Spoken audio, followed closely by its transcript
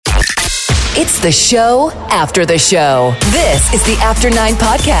It's the show after the show. This is the After 9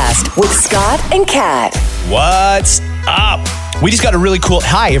 podcast with Scott and Kat. What's up? We just got a really cool...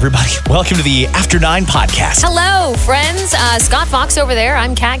 Hi, everybody. Welcome to the After 9 podcast. Hello, friends. Scott Fox over there.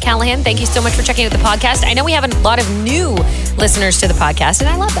 I'm Kat Callahan. Thank you so much for checking out the podcast. I know we have a lot of new listeners to the podcast, and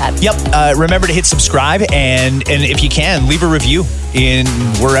I love that. Yep. Remember to hit subscribe, and if you can, leave a review in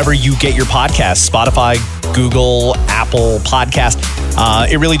wherever you get your podcasts. Spotify, Google, Apple Podcast.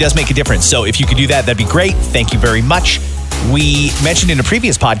 It really does make a difference. So if you could do that, that'd be great. Thank you very much. We mentioned in a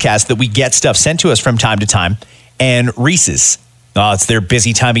previous podcast that we get stuff sent to us from time to time, and Reese's. It's their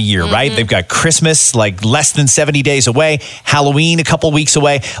busy time of year, right? They've got Christmas like less than 70 days away, Halloween a couple weeks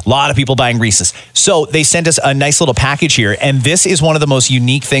away, a lot of people buying Reese's. So they sent us a nice little package here, and this is one of the most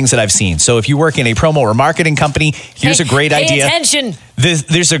unique things that I've seen. So if you work in a promo or marketing company, here's a great idea. Pay attention.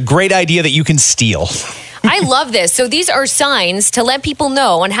 There's a great idea that you can steal. I love this. So these are signs to let people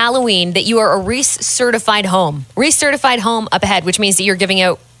know on Halloween that you are a Reese certified home. Reese certified home up ahead, which means that you're giving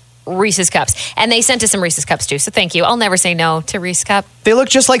out Reese's Cups. And they sent us some Reese's Cups too, so thank you. I'll never say no to Reese's Cup. They look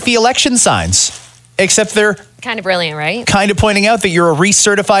just like the election signs, except they're kind of brilliant, right? Kind of pointing out that you're a Reese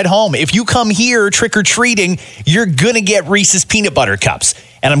certified home. If you come here trick-or-treating, you're going to get Reese's Peanut Butter Cups.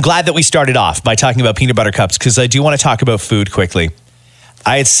 And I'm glad that we started off by talking about peanut butter cups, because I do want to talk about food quickly.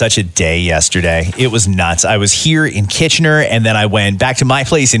 I had such a day yesterday. It was nuts. I was here in Kitchener, and then I went back to my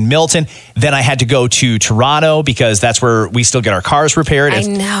place in Milton. Then I had to go to Toronto because that's where we still get our cars repaired. I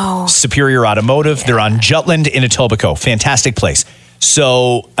know. Superior Automotive. Yeah. They're on Jutland in Etobicoke. Fantastic place.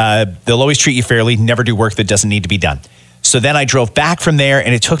 So they'll always treat you fairly, never do work that doesn't need to be done. So then I drove back from there,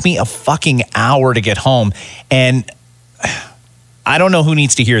 and it took me a fucking hour to get home. And I don't know who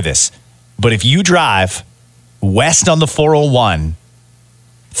needs to hear this, but if you drive west on the 401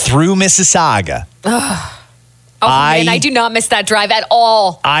 through Mississauga. Man, I do not miss that drive at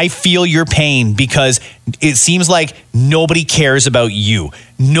all. I feel your pain because it seems like nobody cares about you.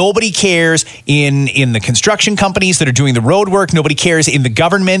 Nobody cares in the construction companies that are doing the road work. Nobody cares in the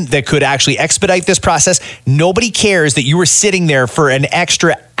government that could actually expedite this process. Nobody cares that you were sitting there for an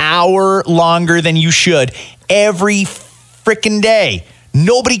extra hour longer than you should every freaking day.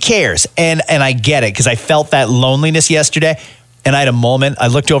 Nobody cares. And I get it because I felt that loneliness yesterday. And I had a moment, I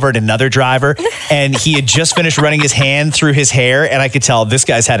looked over at another driver, and he had just finished running his hand through his hair, and I could tell this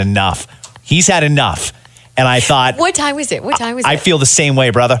guy's had enough. He's had enough. And I thought... What time was it? I feel the same way,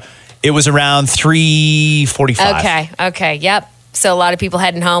 brother. It was around 3:45. Okay, yep. So a lot of people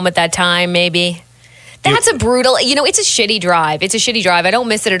heading home at that time, maybe. That's a brutal... it's a shitty drive. I don't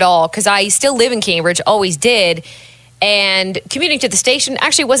miss it at all, because I still live in Cambridge, always did. And commuting to the station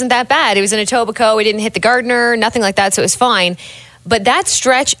actually wasn't that bad. It was in Etobicoke. We didn't hit the Gardiner, nothing like that, so it was fine. But that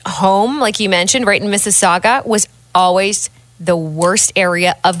stretch home, like you mentioned, right in Mississauga, was always the worst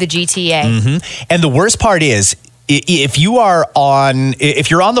area of the GTA. Mm-hmm. And the worst part is, if you're on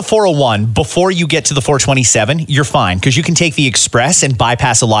the 401 before you get to the 427, you're fine, because you can take the express and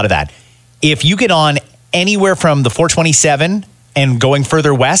bypass a lot of that. If you get on anywhere from the 427 and going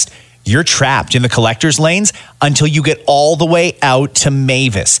further west, you're trapped in the collector's lanes until you get all the way out to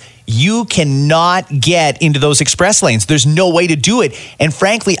Mavis. You cannot get into those express lanes. There's no way to do it. And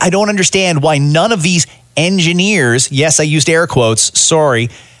frankly, I don't understand why none of these engineers, yes, I used air quotes,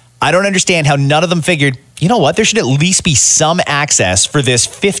 sorry, I don't understand how none of them figured, you know what, there should at least be some access for this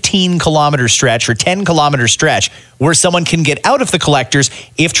 15-kilometer stretch or 10-kilometer stretch where someone can get out of the collectors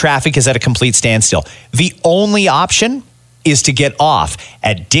if traffic is at a complete standstill. The only option is to get off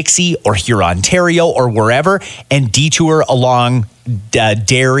at Dixie or Hurontario or wherever and detour along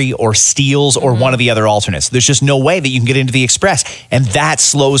Derry or Steeles or one of the other alternates. There's just no way that you can get into the express, and that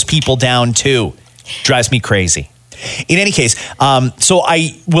slows people down too. Drives me crazy. In any case, so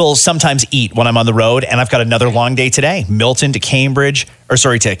I will sometimes eat when I'm on the road, and I've got another long day today. Milton to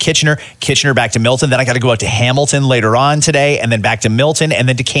Kitchener, Kitchener back to Milton. Then I got to go out to Hamilton later on today, and then back to Milton, and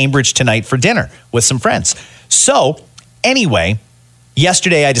then to Cambridge tonight for dinner with some friends. So anyway,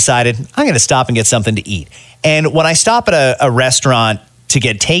 yesterday I decided I'm going to stop and get something to eat. And when I stop at a restaurant to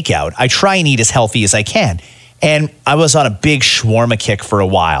get takeout, I try and eat as healthy as I can. And I was on a big shawarma kick for a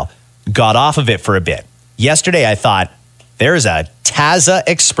while, got off of it for a bit. Yesterday I thought, there's a Taza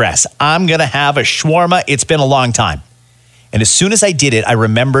Express. I'm going to have a shawarma. It's been a long time. And as soon as I did it, I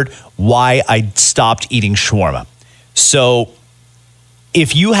remembered why I stopped eating shawarma. So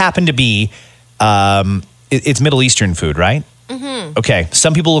if you happen to be... it's Middle Eastern food, right? Mm-hmm. Okay.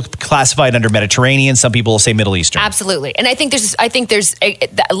 Some people will classify it under Mediterranean. Some people will say Middle Eastern. Absolutely. And I think there's,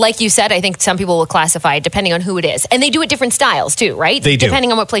 like you said, I think some people will classify it depending on who it is. And they do it different styles too, right? They do.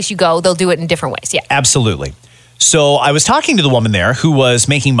 Depending on what place you go, they'll do it in different ways. Yeah. Absolutely. So I was talking to the woman there who was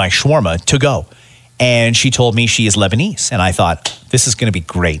making my shawarma to go. And she told me she is Lebanese. And I thought, this is going to be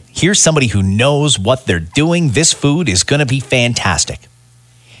great. Here's somebody who knows what they're doing. This food is going to be fantastic.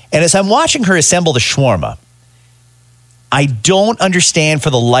 And as I'm watching her assemble the shawarma, I don't understand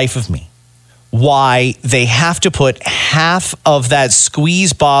for the life of me why they have to put half of that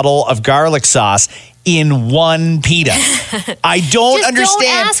squeeze bottle of garlic sauce in one pita. I don't understand.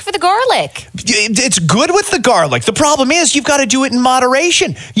 Don't ask for the garlic. It's good with the garlic. The problem is you've got to do it in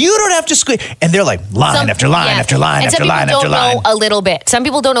moderation. You don't have to squeeze. And they're like line after line after line after line after line. And some people don't know a little bit. Some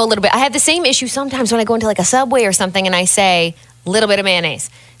people don't know a little bit. I have the same issue sometimes when I go into like a Subway or something and I say a little bit of mayonnaise.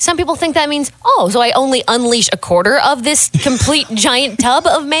 Some people think that means, so I only unleash a quarter of this complete giant tub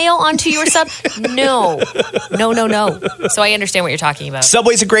of mayo onto your sub? No. So I understand what you're talking about.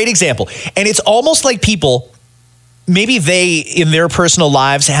 Subway's a great example. And it's almost like people, maybe they, in their personal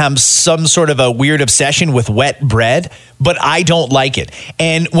lives, have some sort of a weird obsession with wet bread, but I don't like it.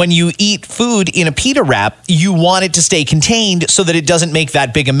 And when you eat food in a pita wrap, you want it to stay contained so that it doesn't make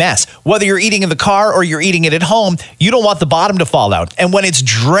that big a mess. Whether you're eating in the car or you're eating it at home, you don't want the bottom to fall out. And when it's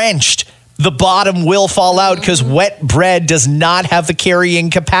drenched, the bottom will fall out because wet bread does not have the carrying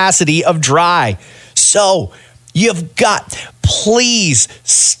capacity of dry. So you've got, please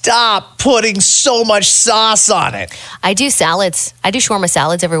stop putting so much sauce on it. I do salads. I do shawarma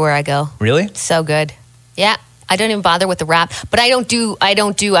salads everywhere I go. Really? So good. Yeah. I don't even bother with the wrap, but I'm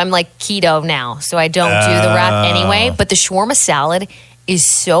like keto now, so I don't do the wrap anyway. But the shawarma salad is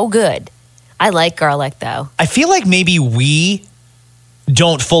so good. I like garlic though. I feel like maybe we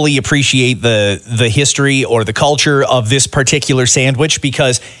don't fully appreciate the history or the culture of this particular sandwich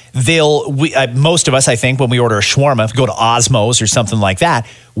because most of us, I think, when we order a shawarma, if we go to Osmow's or something like that,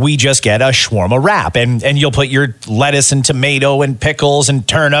 we just get a shawarma wrap and you'll put your lettuce and tomato and pickles and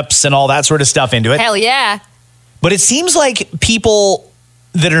turnips and all that sort of stuff into it. Hell yeah. But it seems like people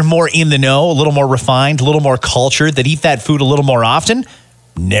that are more in the know, a little more refined, a little more cultured, that eat that food a little more often,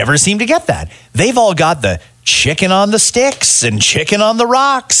 never seem to get that. They've all got the chicken on the sticks and chicken on the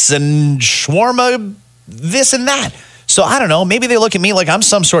rocks and shawarma this and that. So I don't know. Maybe they look at me like I'm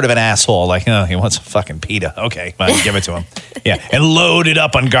some sort of an asshole. Like, oh, he wants a fucking pita. Okay, fine, give it to him. Yeah, and load it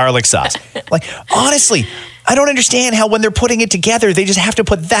up on garlic sauce. Like, honestly, I don't understand how when they're putting it together, they just have to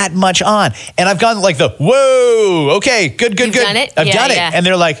put that much on. And I've gone like whoa, okay, good. You've done it? I've done it. And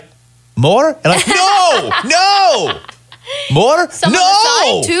they're like, more? And I'm like, no. More? Some on the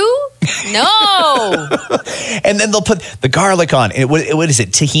side too? No. And then they'll put the garlic on. What is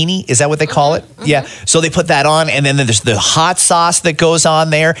it? Tahini? Is that what they call it? Mm-hmm. Yeah. So they put that on, and then there's the hot sauce that goes on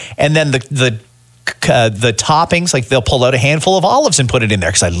there, and then the toppings, like they'll pull out a handful of olives and put it in there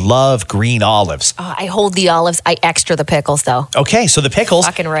because I love green olives. Oh, I hold the olives. I extra the pickles though. Okay, so the pickles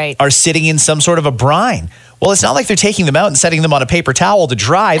fucking right. are sitting in some sort of a brine. Well, it's not like they're taking them out and setting them on a paper towel to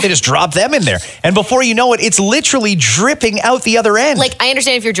dry. They just drop them in there. And before you know it, it's literally dripping out the other end. Like, I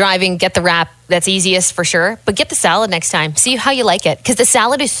understand if you're driving, get the wrap. That's easiest for sure. But get the salad next time. See how you like it. Because the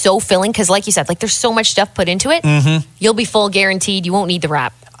salad is so filling. Because like you said, like there's so much stuff put into it. Mm-hmm. You'll be full guaranteed. You won't need the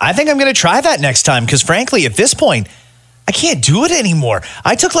wrap. I think I'm going to try that next time. Because frankly, at this point, I can't do it anymore.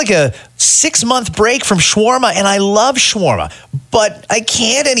 I took like a 6-month break from shawarma and I love shawarma, but I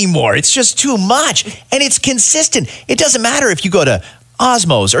can't anymore. It's just too much and it's consistent. It doesn't matter if you go to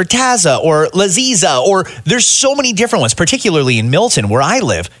Osmow's or Taza or Laziza or there's so many different ones, particularly in Milton where I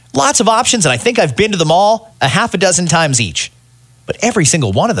live. Lots of options and I think I've been to them all a half a dozen times each. But every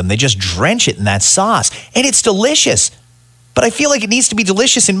single one of them, they just drench it in that sauce and it's delicious. But I feel like it needs to be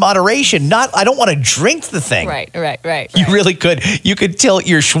delicious in moderation. I don't want to drink the thing. Right. You really could. You could tilt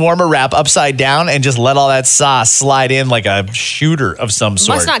your shawarma wrap upside down and just let all that sauce slide in like a shooter of some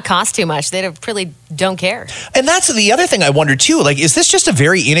sort. Must not cost too much. They really don't care. And that's the other thing I wonder too. Like, is this just a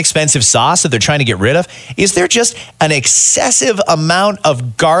very inexpensive sauce that they're trying to get rid of? Is there just an excessive amount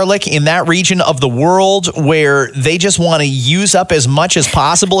of garlic in that region of the world where they just want to use up as much as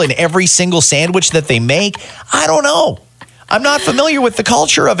possible in every single sandwich that they make? I don't know. I'm not familiar with the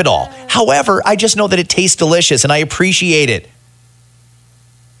culture of it all. However, I just know that it tastes delicious and I appreciate it.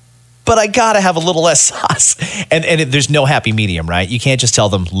 But I gotta have a little less sauce. And there's no happy medium, right? You can't just tell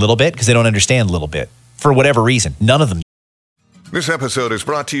them a little bit because they don't understand a little bit. For whatever reason, none of them. This episode is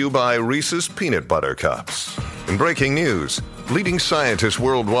brought to you by Reese's Peanut Butter Cups. In breaking news, leading scientists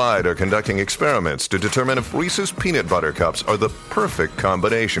worldwide are conducting experiments to determine if Reese's Peanut Butter Cups are the perfect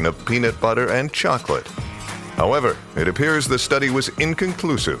combination of peanut butter and chocolate. However, it appears the study was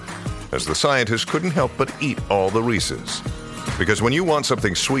inconclusive, as the scientists couldn't help but eat all the Reese's. Because when you want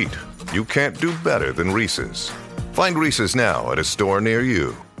something sweet, you can't do better than Reese's. Find Reese's now at a store near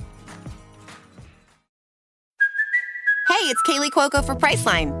you. Kaylee Cuoco for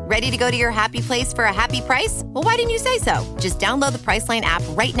Priceline. Ready to go to your happy place for a happy price? Well, why didn't you say so? Just download the Priceline app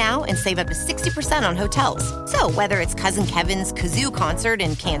right now and save up to 60% on hotels. So whether it's Cousin Kevin's Kazoo Concert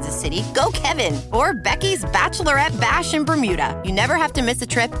in Kansas City, go Kevin, or Becky's Bachelorette Bash in Bermuda, you never have to miss a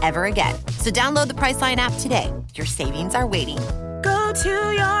trip ever again. So download the Priceline app today. Your savings are waiting. Go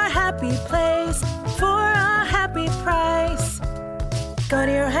to your happy place for a happy price. Go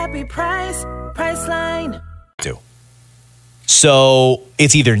to your happy price, Priceline. So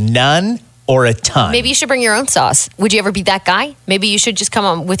it's either none or a ton. Maybe you should bring your own sauce. Would you ever be that guy? Maybe you should just come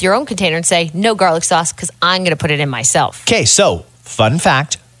on with your own container and say, no garlic sauce, because I'm going to put it in myself. Okay, so fun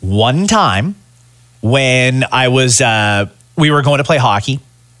fact. One time when I was, we were going to play hockey,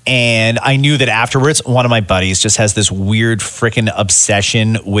 and I knew that afterwards, one of my buddies just has this weird freaking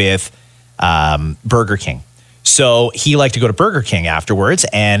obsession with Burger King. So he liked to go to Burger King afterwards,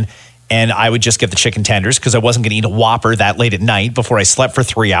 and I would just get the chicken tenders because I wasn't going to eat a Whopper that late at night before I slept for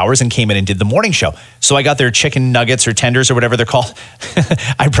 3 hours and came in and did the morning show. So I got their chicken nuggets or tenders or whatever they're called.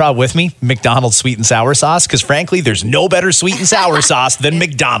 I brought with me McDonald's sweet and sour sauce because frankly, there's no better sweet and sour sauce than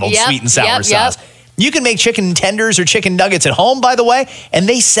McDonald's sweet and sour sauce. You can make chicken tenders or chicken nuggets at home, by the way, and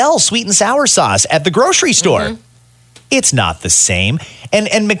they sell sweet and sour sauce at the grocery store. Mm-hmm. It's not the same.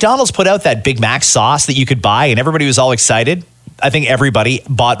 And McDonald's put out that Big Mac sauce that you could buy, and everybody was all excited. I think everybody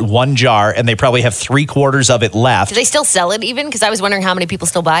bought one jar, and they probably have 3/4 of it left. Do they still sell it even? Because I was wondering how many people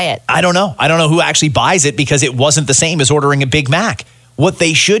still buy it. I don't know. I don't know who actually buys it because it wasn't the same as ordering a Big Mac. What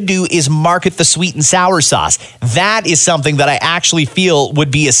they should do is market the sweet and sour sauce. That is something that I actually feel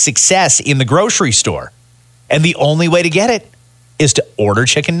would be a success in the grocery store. And the only way to get it is to order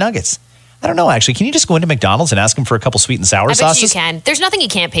chicken nuggets. I don't know, actually. Can you just go into McDonald's and ask them for a couple sweet and sour sauces? I bet you can. There's nothing you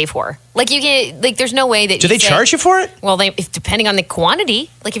can't pay for. Like, you can't, like, there's no way that Do they charge you for it? Well, depending on the quantity.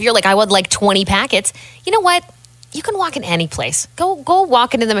 Like, if you're like, I would like 20 packets, you know what? You can walk in any place. Go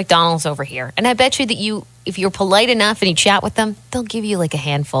walk into the McDonald's over here. And I bet you that if you're polite enough and you chat with them, they'll give you like a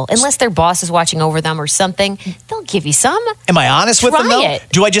handful. Unless their boss is watching over them or something, they'll give you some. Am I honest with them though? Try it.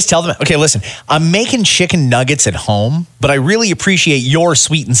 Do I just tell them, okay, listen, I'm making chicken nuggets at home, but I really appreciate your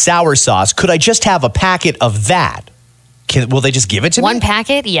sweet and sour sauce. Could I just have a packet of that? Will they just give it to me? One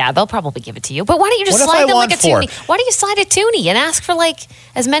packet? Yeah, they'll probably give it to you. But why don't you just slide them like a toonie? Why don't you slide a toonie and ask for like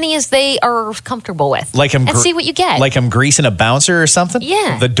as many as they are comfortable with? And see what you get. Like I'm greasing a bouncer or something?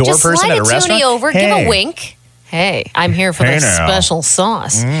 Yeah. The door just person at a restaurant? Slide a toonie over, give a wink. Hey, I'm here for this special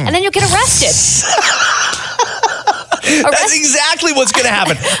sauce. And then you'll get arrested. That's exactly what's going to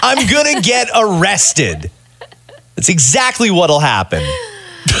happen. I'm going to get arrested. That's exactly what'll happen.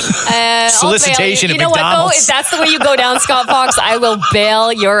 Solicitation at McDonald's. You know what, though? If that's the way you go down, Scott Fox, I will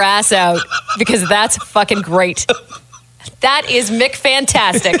bail your ass out because that's fucking great. That is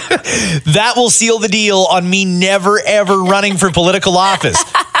McFantastic. That will seal the deal on me never, ever running for political office.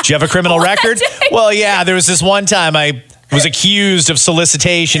 Do you have a criminal record? Well, yeah, there was this one time I was accused of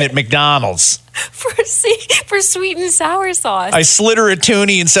solicitation at McDonald's. For sweet and sour sauce. I slid her a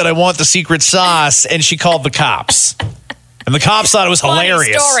toonie and said, I want the secret sauce, and she called the cops. And the cops thought it was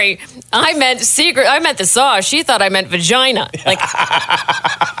hilarious. Funny story. I meant the sauce. She thought I meant vagina. Like,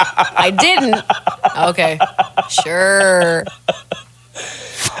 I didn't. Okay. Sure.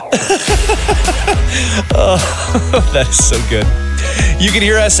 Oh, that is so good. You can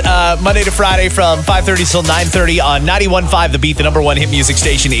hear us Monday to Friday from 5:30 till 9:30 on 91.5 The Beat, the #1 hit music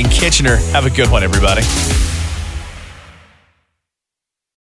station in Kitchener. Have a good one, everybody.